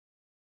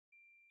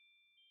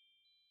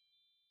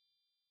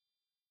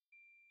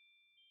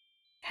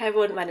Hey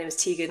everyone, my name is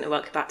Tegan and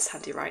welcome back to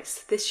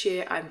TandeWrites. This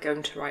year I'm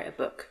going to write a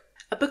book.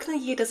 A book in a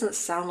year doesn't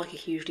sound like a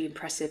hugely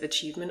impressive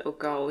achievement or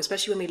goal,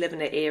 especially when we live in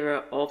an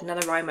era of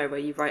NaNoWriMo where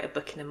you write a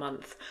book in a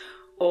month,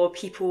 or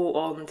people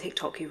on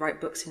TikTok who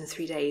write books in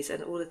 3 days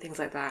and all the things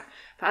like that.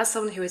 But as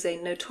someone who is a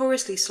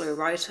notoriously slow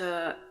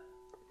writer,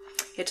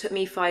 it took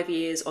me 5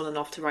 years on and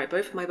off to write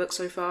both of my books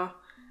so far.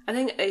 I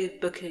think a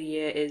book in a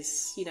year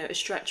is, a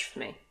stretch for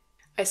me.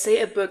 I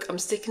say a book, I'm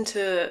sticking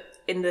to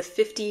in the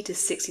 50 to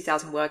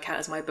 60,000 word count,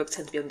 as my books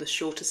tend to be on the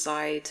shorter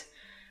side,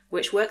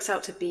 which works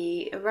out to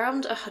be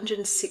around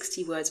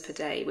 160 words per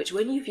day, which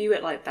when you view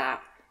it like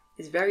that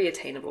is very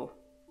attainable.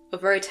 Or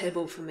very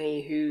attainable for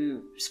me,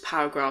 whose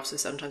paragraphs are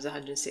sometimes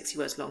 160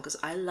 words long, because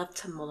I love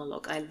to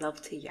monologue, I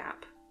love to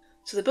yap.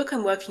 So the book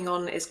I'm working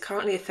on is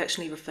currently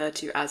affectionately referred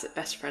to as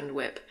Best Friend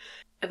Whip.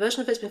 A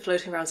version of it's been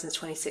floating around since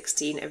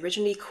 2016,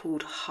 originally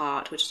called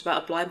Heart, which is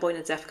about a blind boy and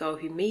a deaf girl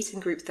who meet in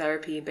group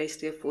therapy and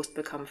basically are forced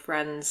to become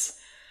friends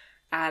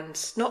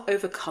and not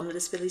overcome the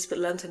disabilities, but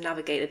learn to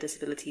navigate the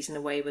disabilities in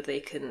a way where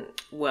they can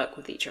work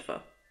with each other.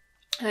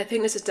 And I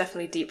think this is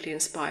definitely deeply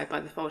inspired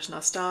by The Fault in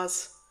Our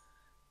Stars,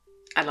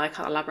 and I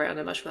can't elaborate on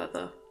it much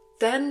further.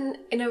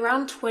 Then, in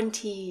around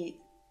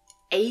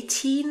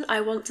 2018, I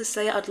want to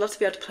say, I'd love to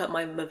be able to put up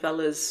my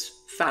Movella's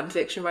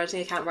fanfiction writing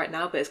account right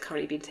now, but it's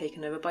currently been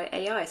taken over by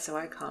AI, so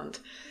I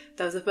can't.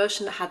 There was a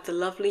version that had the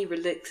lovely,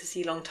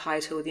 ridiculously long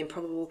title, The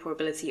Improbable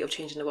Probability of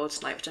Changing the World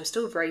Tonight, which I'm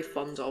still very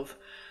fond of,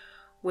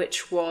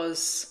 which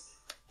was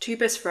two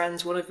best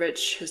friends, one of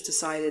which has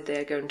decided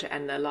they're going to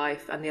end their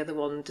life, and the other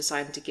one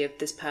deciding to give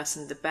this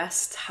person the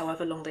best,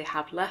 however long they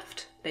have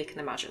left, they can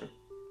imagine.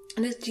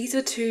 And these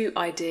are two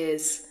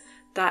ideas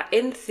that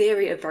in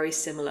theory are very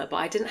similar, but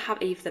I didn't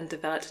have either of them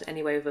developed in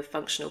any way with a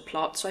functional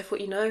plot, so I thought,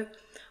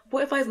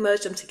 what if I've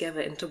merged them together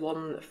into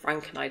one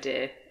Franken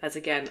idea, as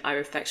again, I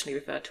affectionately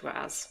refer to it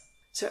as.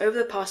 So over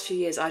the past few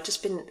years, I've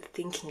just been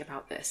thinking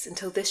about this,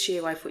 until this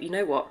year I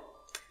thought,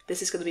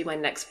 this is going to be my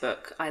next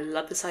book. I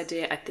love this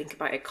idea, I think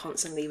about it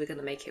constantly, we're going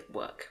to make it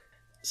work.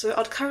 So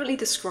I'd currently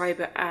describe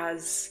it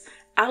as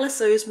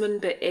Alice Oseman,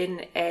 but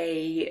in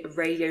a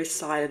radio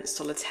silence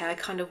solitaire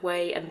kind of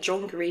way, and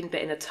John Green,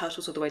 but in a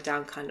Turtles All the Way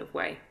Down kind of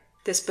way.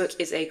 This book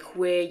is a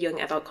queer young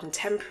adult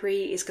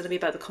contemporary. It's going to be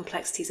about the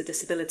complexities of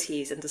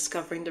disabilities and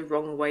discovering the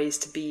wrong ways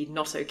to be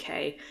not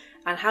okay,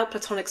 and how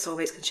platonic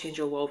soulmates can change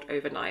your world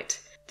overnight.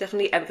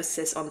 Definitely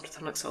emphasis on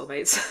platonic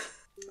soulmates.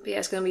 But yeah,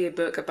 it's going to be a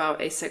book about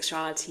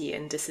asexuality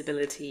and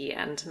disability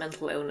and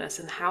mental illness,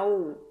 and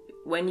how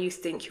when you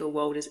think your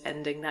world is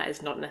ending, that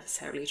is not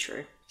necessarily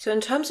true. So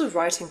in terms of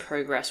writing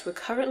progress, we're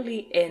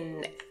currently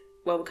at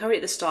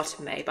the start of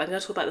May, but I'm going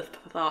to talk about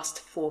the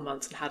last 4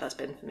 months and how that's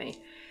been for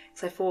me.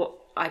 So I thought,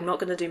 I'm not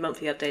going to do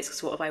monthly updates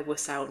because what if I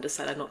wuss out and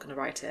decide I'm not going to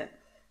write it?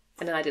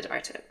 And then I did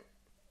write it.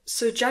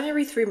 So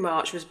January through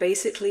March was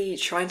basically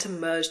trying to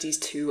merge these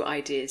two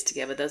ideas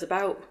together. There's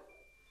about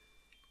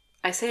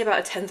a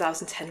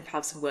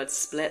 10,000 words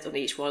split on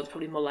each one. It's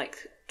probably more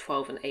like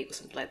 12 and 8 or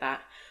something like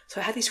that.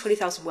 So I had these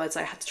 20,000 words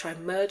I had to try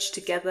and merge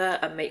together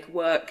and make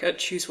work and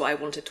choose what I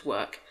wanted to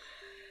work.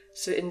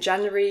 So in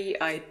January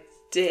I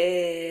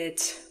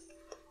did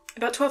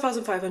about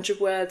 12,500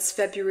 words.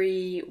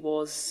 February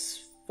was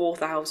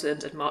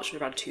 4,000 and March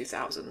was around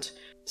 2,000.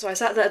 So I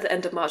sat there at the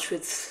end of March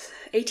with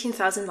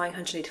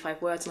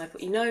 18,985 words, and I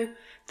thought,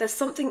 there's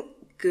something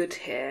good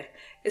here.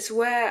 It's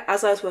where,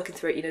 as I was working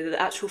through it,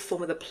 the actual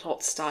form of the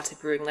plot started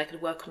brewing, and I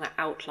could work on that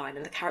outline,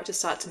 and the characters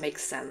started to make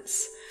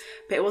sense.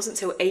 But it wasn't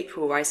until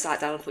April where I sat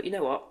down and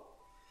thought,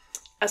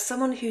 as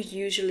someone who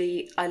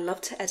I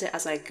love to edit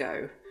as I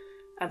go,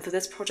 and for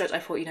this project I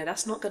thought,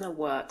 that's not going to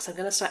work, so I'm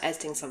going to start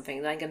editing something,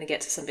 and then I'm going to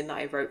get to something that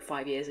I wrote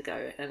 5 years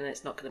ago, and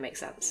it's not going to make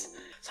sense.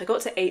 So I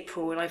got to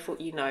April, and I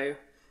thought,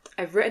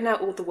 I've written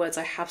out all the words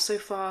I have so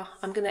far,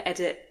 I'm going to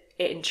edit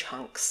it in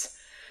chunks.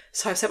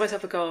 So I've set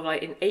myself a goal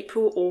of in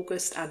April,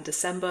 August and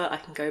December, I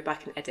can go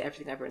back and edit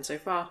everything I've written so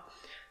far.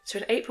 So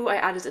in April, I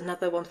added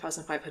another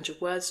 1,500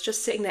 words,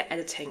 just sitting there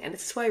editing, and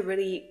this is why I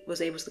really was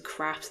able to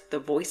craft the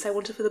voice I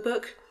wanted for the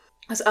book.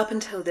 As up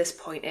until this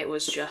point, it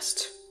was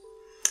just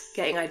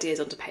getting ideas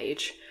onto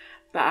page.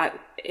 But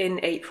in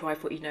April, I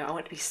thought, I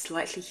want to be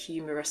slightly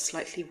humorous,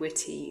 slightly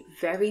witty,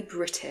 very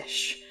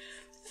British,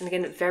 and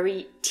again,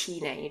 very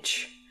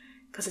teenage.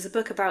 Because it's a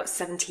book about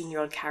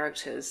 17-year-old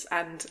characters,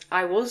 and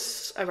I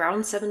was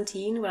around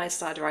 17 when I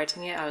started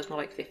writing it. I was more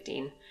like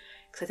 15,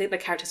 because I think the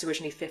characters were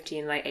originally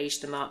 15 and I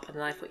aged them up, and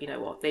then I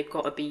thought, they've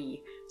got to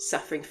be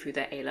suffering through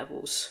their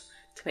A-levels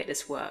to make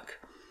this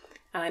work.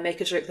 And I make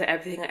a joke that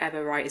everything I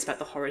ever write is about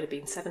the horror of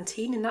being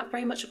 17, and that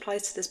very much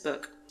applies to this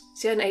book.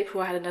 So yeah, in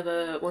April I had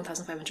another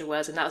 1,500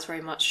 words, and that was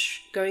very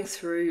much going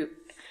through,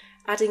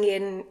 adding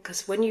in,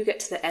 because when you get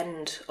to the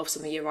end of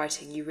something you're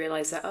writing, you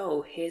realise that,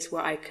 here's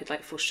where I could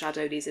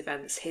foreshadow these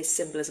events, here's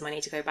symbolism I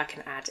need to go back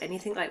and add,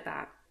 anything like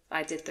that.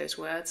 I did those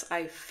words.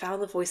 I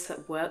found the voice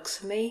that works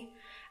for me.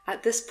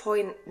 At this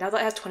point, now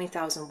that I have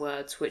 20,000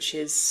 words, which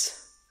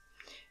is,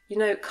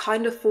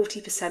 kind of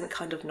 40%,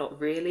 kind of not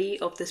really,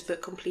 of this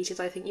book completed,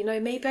 I think,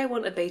 maybe I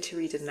want a beta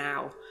reader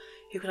now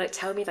who can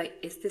tell me,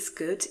 is this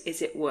good?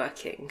 Is it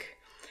working?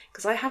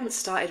 because I haven't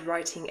started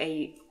writing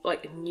a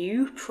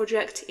new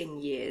project in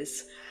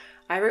years.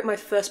 I wrote my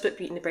first book,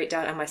 Beauty and the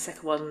Breakdown, and my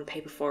second one,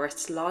 Paper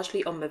Forests,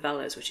 largely on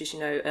Novellas, which is,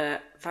 a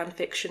fan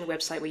fiction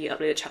website where you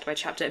upload it chapter by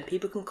chapter and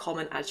people can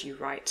comment as you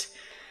write.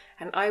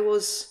 And I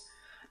was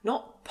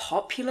not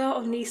popular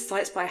on these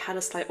sites, but I had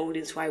a slight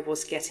audience where I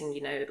was getting,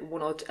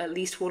 at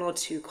least one or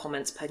two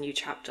comments per new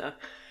chapter.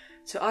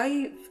 So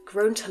I've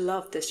grown to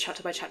love this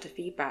chapter by chapter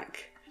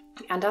feedback.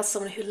 And as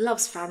someone who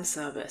loves fan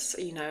service,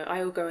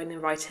 I will go in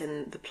and write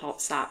in the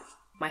plots that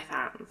my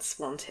fans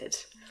wanted.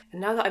 And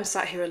now that I'm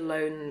sat here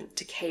alone,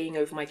 decaying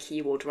over my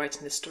keyboard,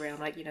 writing this story, I'm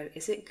like,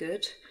 is it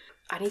good?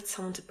 I need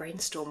someone to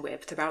brainstorm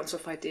with, to bounce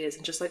off ideas,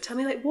 and just tell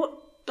me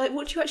what do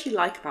you actually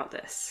like about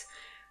this?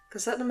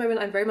 Because at the moment,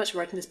 I'm very much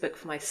writing this book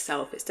for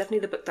myself. It's definitely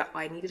the book that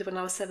I needed when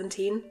I was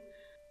 17,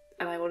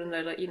 and I want to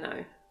know,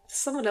 does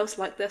someone else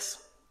like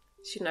this?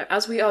 So,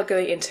 as we are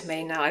going into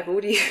May now, I've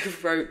already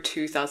wrote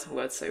 2,000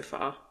 words so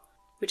far,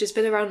 which has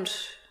been around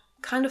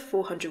kind of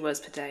 400 words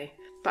per day.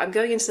 But I'm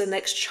going into the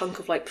next chunk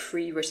of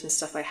pre-written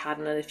stuff I had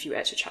and then a few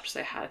extra chapters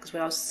I had, because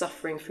when I was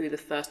suffering through the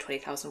first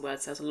 20,000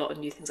 words, there was a lot of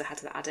new things I had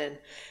to add in.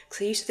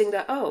 Because I used to think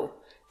that,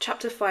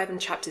 chapter 5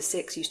 and chapter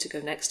 6 used to go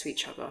next to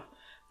each other.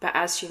 But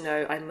as you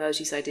know, I merged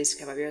these ideas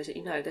together. I realised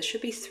that, there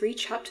should be 3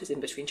 chapters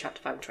in between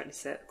chapter 5 and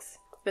 26.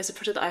 There's a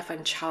project that I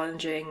find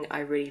challenging.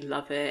 I really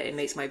love it. It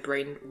makes my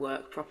brain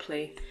work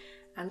properly.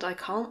 And I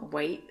can't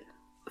wait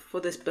for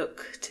this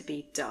book to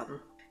be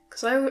done.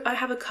 Because I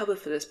have a cover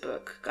for this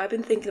book. I've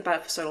been thinking about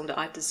it for so long that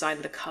I've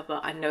designed the cover.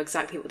 I know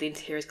exactly what the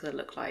interior is going to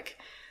look like.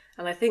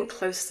 And I think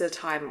close to the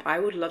time, I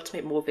would love to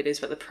make more videos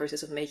about the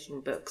process of making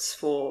books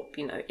for,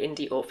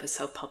 indie authors,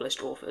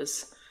 self-published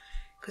authors.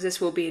 Because this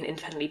will be an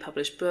independently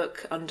published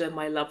book under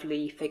my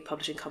lovely fake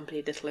publishing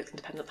company, Little Oaks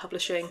Independent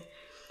Publishing.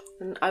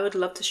 And I would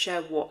love to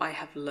share what I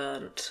have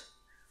learned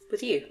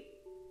with you.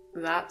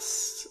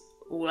 That's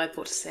all I've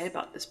got to say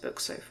about this book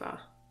so far.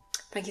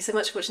 Thank you so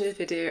much for watching this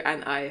video,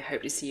 and I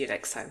hope to see you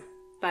next time.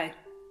 Bye.